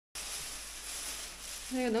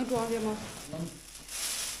那个能装下吗？能。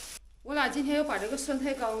我俩今天要把这个酸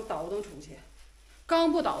菜缸倒腾出去，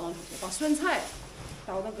缸不倒腾出去，把酸菜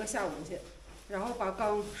倒腾搁下屋去，然后把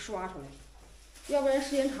缸刷出来，要不然时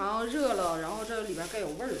间长热了，然后这里边该有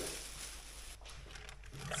味儿了。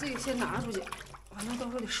这个先拿出去，完了到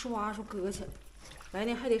时候得刷刷搁起来，来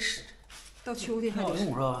年还得使，到秋天还得使。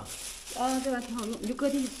挺好用是吧？啊，这玩意儿挺好用，你就搁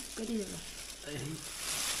地下了。哎，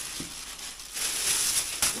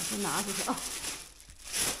我先拿出去啊。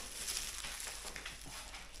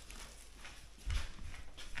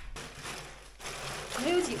没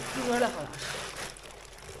有几颗了，好像是。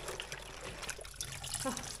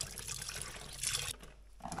好，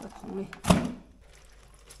搁桶里。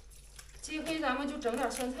这回咱们就整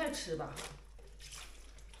点酸菜吃吧，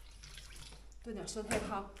炖点酸菜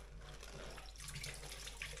汤。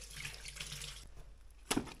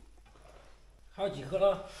还有几颗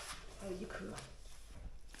了？还有1颗。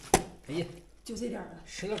哎呀，就这点了。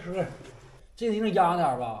10来颗，这个应该压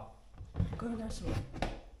点吧？搁上点水。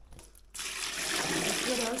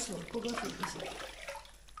搁点水，不搁水不行。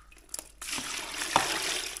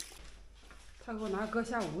他给我拿搁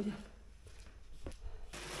下屋去。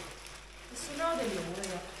这塑料得留着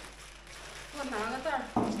呀。我拿个袋儿，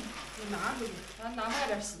给拿出去，咱拿外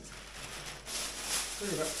边洗去。这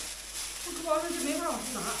里边。不装上就没法往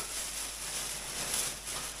出拿。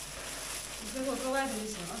你先给我搁外头就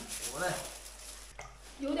行了。我来。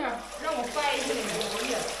有点让我掰下来容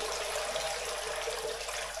易。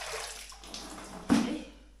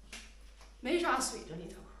没啥水这里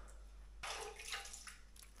头。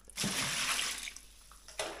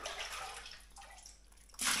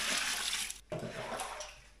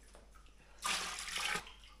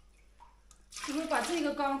一会儿把这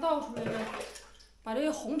个缸倒出来了，把这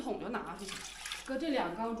个红桶就拿出去，搁这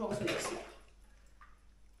2缸装水就行。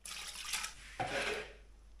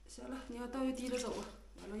行了，你要倒就提着走吧，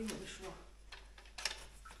完了一会儿再说。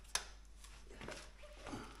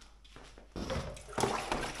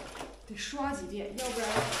得刷几遍，要不然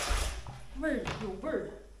味儿有味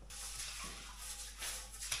儿。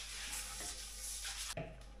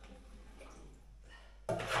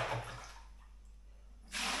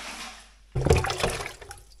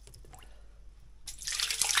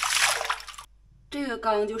这个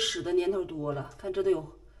缸就使的年头多了，看这都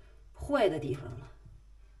有坏的地方了。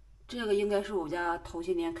这个应该是我家头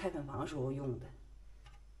些年开粉房时候用的。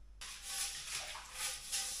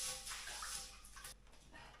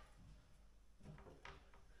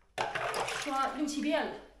刷6、7遍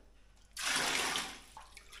了。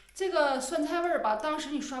这个酸菜味儿吧，当时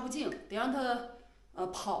你刷不净，得让它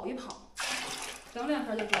跑一跑，等2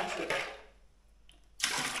天就装水。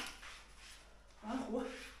完活。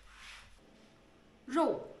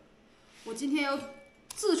肉，我今天要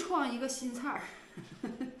自创一个新菜儿。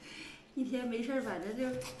一天没事儿，反正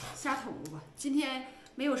就瞎捅咕吧。今天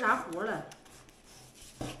没有啥活了，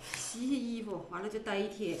洗洗衣服，完了就待1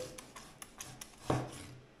天。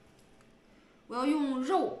我要用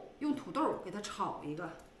肉，用土豆给它炒一个，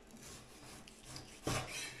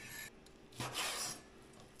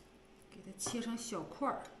给它切成小块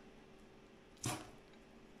儿。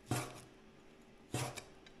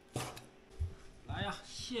来呀，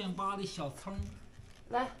现扒的小葱。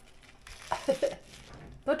来，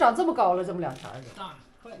都长这么高了，这么2茬儿大，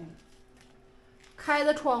快！开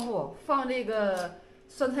的窗户，放这个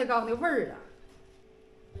酸菜缸的味儿啊。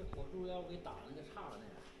这火柱要不给打了，就差了那个。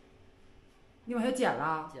你往下剪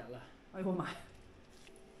了？剪了。哎呦我妈呀！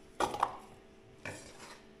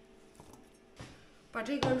把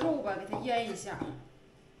这个肉吧给它腌一下，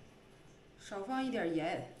少放一点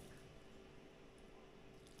盐、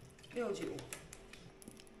料酒、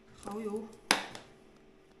蚝油，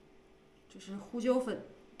这是胡椒粉，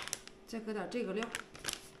再搁点这个料，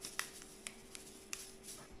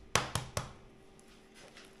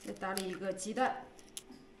再打理一个鸡蛋，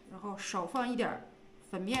然后少放一点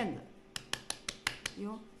粉面子。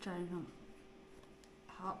哟，粘上了。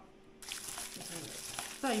好，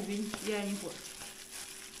拌匀腌一会儿。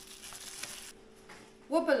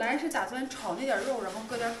我本来是打算炒那点肉，然后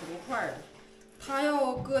搁点土豆块的。他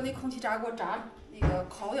要搁那空气炸锅炸那个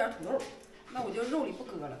烤点土豆，那我就肉里不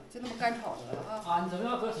搁了，就那么干炒得了啊。啊，你怎么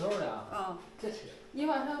要搁土豆的啊？啊，这吃。你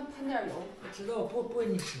往上喷点油。我知道，不给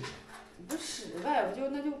你吃。你不使呗，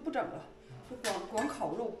那就不整了，就光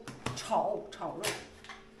烤肉，炒肉。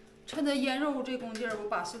趁着腌肉这功劲儿，我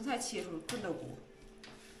把酸菜切出来炖到锅。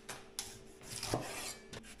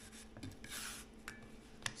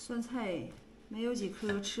酸菜没有几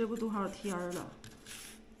颗，吃不多少天了。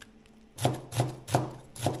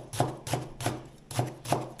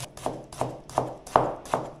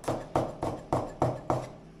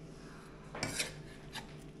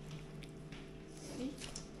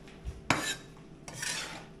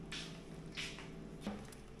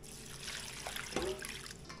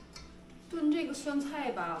酸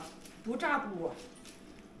菜吧，不炸锅，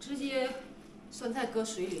直接酸菜搁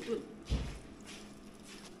水里炖。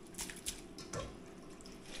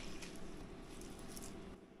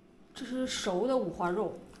这是熟的五花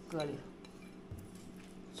肉，搁里头，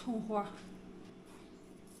葱花、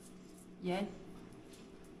盐、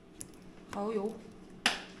蚝油，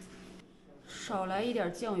少来一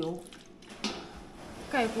点酱油。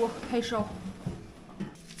盖锅开烧，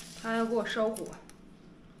他要给我烧火。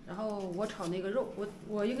然后我炒那个肉，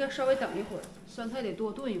我应该稍微等一会儿，酸菜得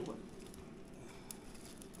多炖一会儿。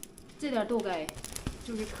这点豆盖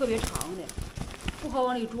就是特别长的，不好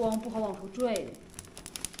往里装，不好往出拽的。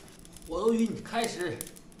火头军开始。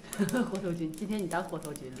火头军，今天你当火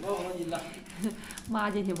头军了。我火头军了。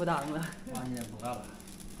妈今天不当了。妈今天不干了。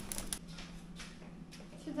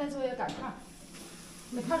现在作业赶趟，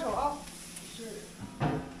没看手啊。是。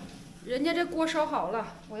人家这锅烧好了，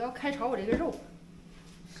我要开炒我这个肉。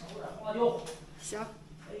少点花椒。行。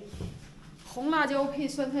红辣椒配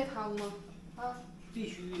酸菜汤吗？啊。必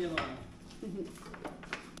须的嘛。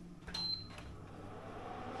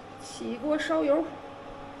起锅烧油。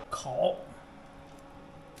烤。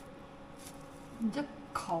你这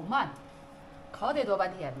烤慢，烤得多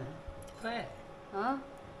半天呢？快。啊。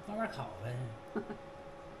慢慢烤呗。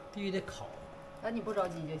必须得烤。那你不着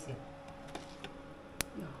急就行。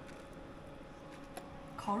呀。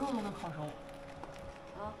烤肉都能烤熟。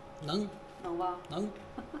啊。能吧？能。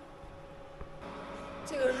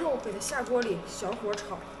这个肉给它下锅里小火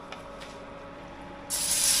炒。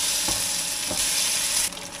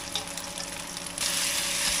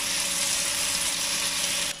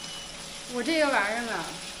我这个玩意儿啊，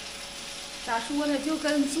咋说呢，就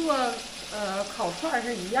跟做烤串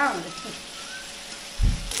是一样的，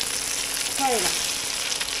快了，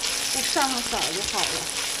再上色就好了。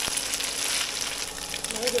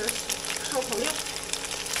来点烧烤料，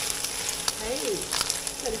哎，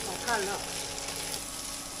这就好看了。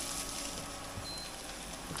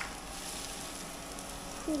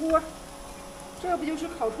出锅，这不就是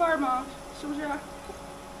烤串吗？是不是？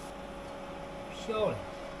漂亮。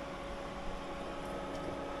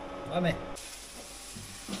完美。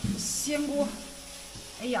掀锅，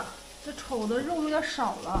哎呀，这瞅着肉有点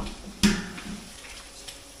少了，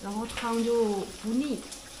然后汤就不腻。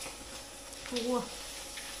出锅，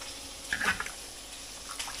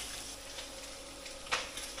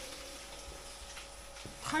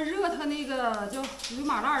它热，它那个叫驴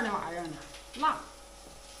麻辣那玩意儿呢，辣。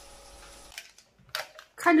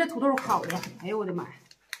看这土豆烤的，哎呦我的妈呀，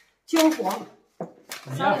焦黄，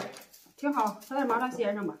撒点挺好，撒点麻辣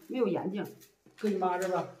鲜上吧，没有盐劲。搁你妈这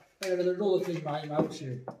吧，带着这个肉都搁你妈，你妈不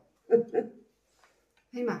吃。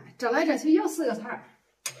哎呀妈呀，整来整去又4个菜儿，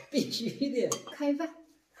必须的。开饭。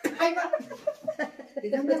你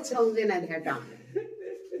看那葱这两天长的，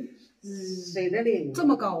谁的脸这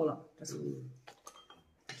么高了，这葱。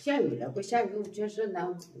下雨了，不下雨就是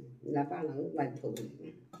那把能完头。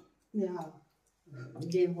你好。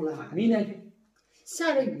阴乎了。明天去。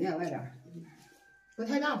下着雨呢，外边不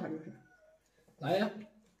太大，反正是。来呀。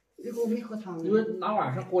一会儿我没喝汤呢。你说拿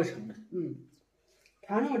碗上锅盛的。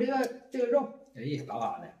尝尝我这个肉。哎，嘎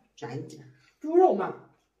嘎的。咱猪肉嘛，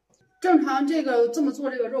正常这么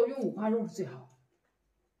做这个肉用五花肉是最好。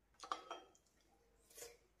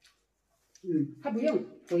还不硬，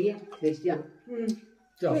不硬，挺香。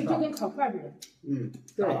对，就跟烤串似的。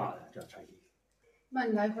嘎嘎的，这才行。那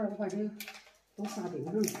你来一块儿，我把这个都撒顶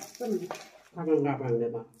上了，这么嘎嘣嘎嘣的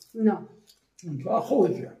吧？呐。主要厚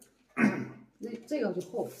一些。那这个就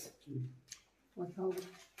厚。我挑个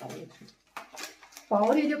薄的吃，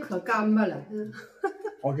薄的就可干巴了。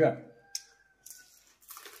好吃。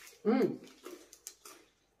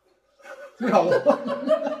不少了。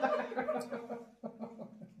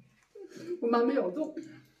我妈没有动。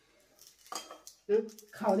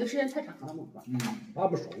烤的时间太长了嘛。怕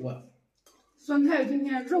不熟啊。酸菜今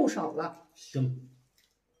天肉少了。行。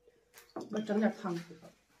我整点汤。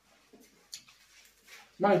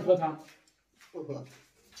妈，你喝汤？不喝。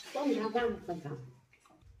爆米花饭喝汤。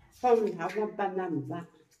爆米花饭拌大米饭，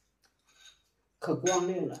可光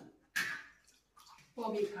溜了。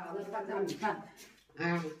爆米碴子拌大米饭。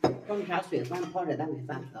爆米碴水饭泡着大米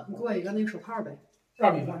饭。你给我一个那个手套呗。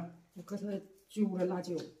大米饭。我搁它揪着辣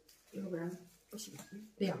椒，要不然不行。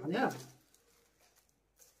俩呢。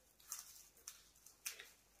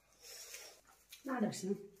那点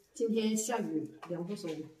行。今天下雨，凉不松。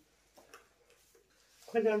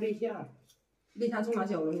快到立夏。立夏种辣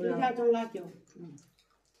椒了是不是？立夏种辣椒。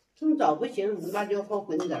种早不行，辣椒好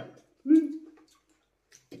混子儿。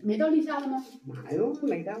没到立夏了吗？哪有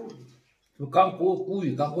没到？就刚谷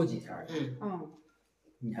雨刚过几天。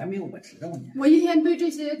你还没有我知道呢。我一天对这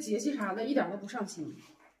些节气啥的一点都不上心。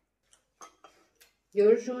有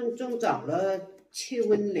人说你种早了气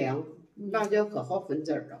温凉，辣椒可好粉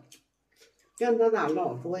籽儿了。像他俩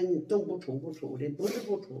老说你种不出的，不是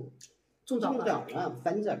不出，种早了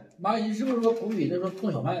粉籽儿。妈，你是不是说谷雨那时候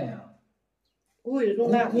种小麦呀？谷雨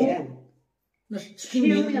种大田。那是清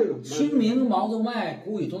明忙种麦，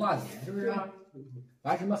谷雨种大田，是不是啊？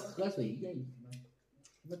完什么河水呀？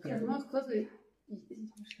什么河水？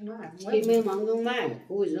什么玩意儿？清明忙种麦，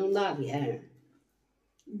谷雨种大田。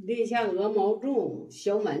立夏鹅毛种，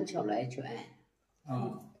小满巧来全。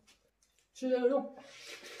啊，吃这个肉。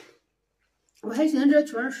我还寻思这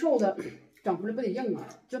全是瘦的，长出来不得硬啊？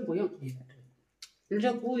真不硬。你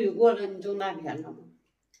这谷雨过了，你种大田了吗？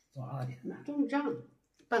种大田呢？种不上，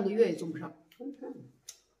半个月也种不上。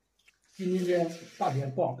今年这大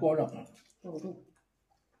田不好整了，不好种。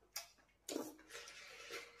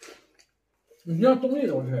你像东西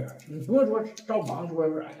都是，你不用说着忙说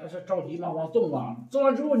哎呀是着急忙忙种啊，种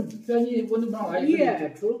完之后你天气温度不上来，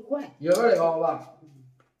越出快，也有点高吧。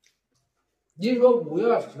您说5月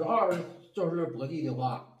10号就是播地的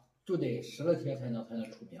话，就得10来天才能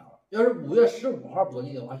出苗。要是5月15号播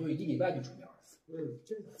地的话，就1礼拜就出苗了。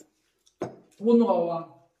温度高啊，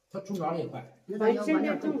它出苗也快。反正现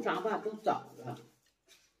在种啥吧都早了。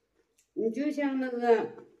你就像那个，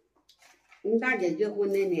你大姐结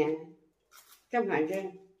婚那年，这反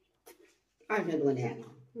正20多年了。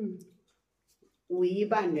5一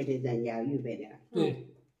办着的，咱家预备的。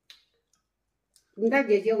对。你大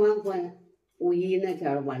姐结完婚，5一那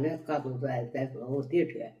天完了，嘎都在河后地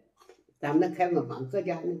车，咱们那开门房各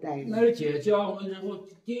家那待着。那是姐结完婚之后，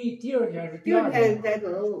第二天是第二天在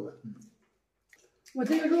河后。我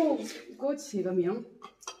这个肉给我起个名。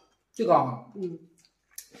这个啊，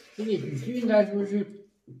这个你就应该说是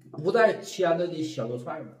不带签子的小肉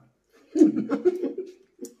串吧。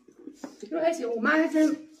这还行，我妈还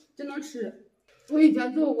真能吃。我以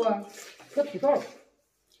前做过个土豆，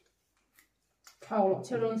焯了，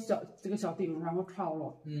切成这个小丁，然后焯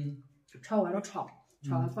了，焯完了炒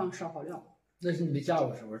完放烧好料。那是你的家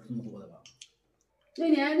务时候这么做的吧？那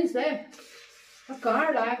年那谁，他搁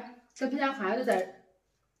二来跟他家孩子在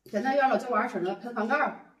那院老教玩省的喷房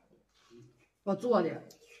盖，我做的。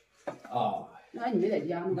啊，那你没在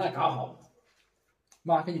家吗？那嘎好。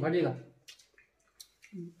妈，给你盘这个。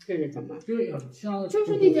这是什么？这个像就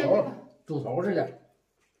是那天那个猪头似的。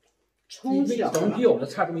从小怎么比我的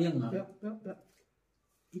菜这么硬啊？不要！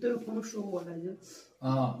你都有朋友说我了就。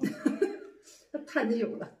啊。他太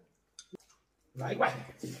久了。来一块。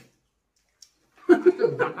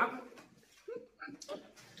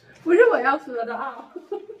不是我要喝的啊。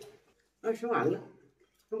吃完了，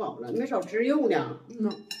吃饱了，没少吃肉呢。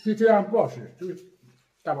这样不好吃，就是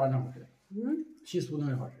大巴掌好吃。稀酥那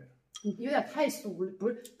是好吃。有点太酥了，不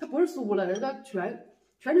是，它不是酥了，它全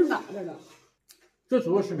成嘎子了。这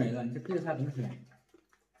猪肉吃没了，你这菜怎么吃？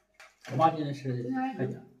我妈今天吃的太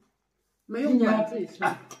香。没有妈自己吃。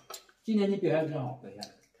今年你表现真好，表现。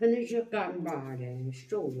他那是干巴的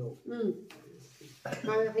瘦肉。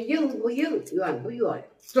还硬不硬，软不软？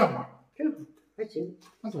正好还行。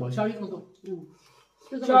那左下一更多。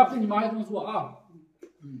下次你妈也这么说啊。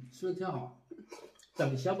吃的挺好。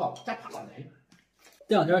整咸饱，再跑来。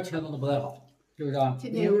这两天天气都不太好，是不是啊？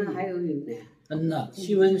今天还有雨呢。呐，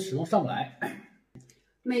气温始终上不来。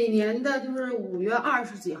每年的就是5月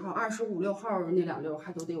20几号、25、6号那2溜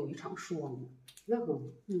还都得有一场霜。那可。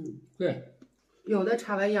对。有的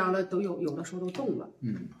插完秧了都有的时候都冻了。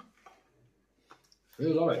所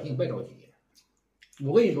以老百姓别着急。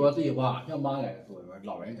我跟你说这句话，像妈来说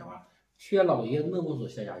老人讲话，缺老爷那不是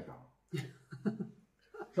下家条，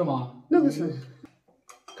是吗？那不是。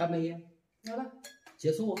干杯呀！来吧。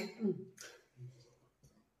结束。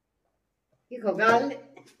一口干了，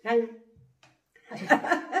看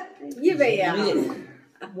看。一杯呀。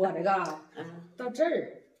我这个到这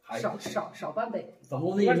儿少半杯。总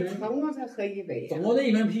共那一瓶，总共才喝一杯。总共那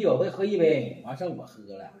一瓶啤酒会喝一杯，完剩我喝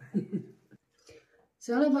了。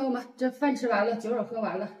行了，朋友们，这饭吃完了，酒也喝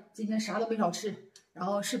完了，今天啥都没少吃。然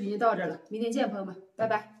后视频就到这儿了，明天见，朋友们，拜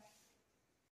拜。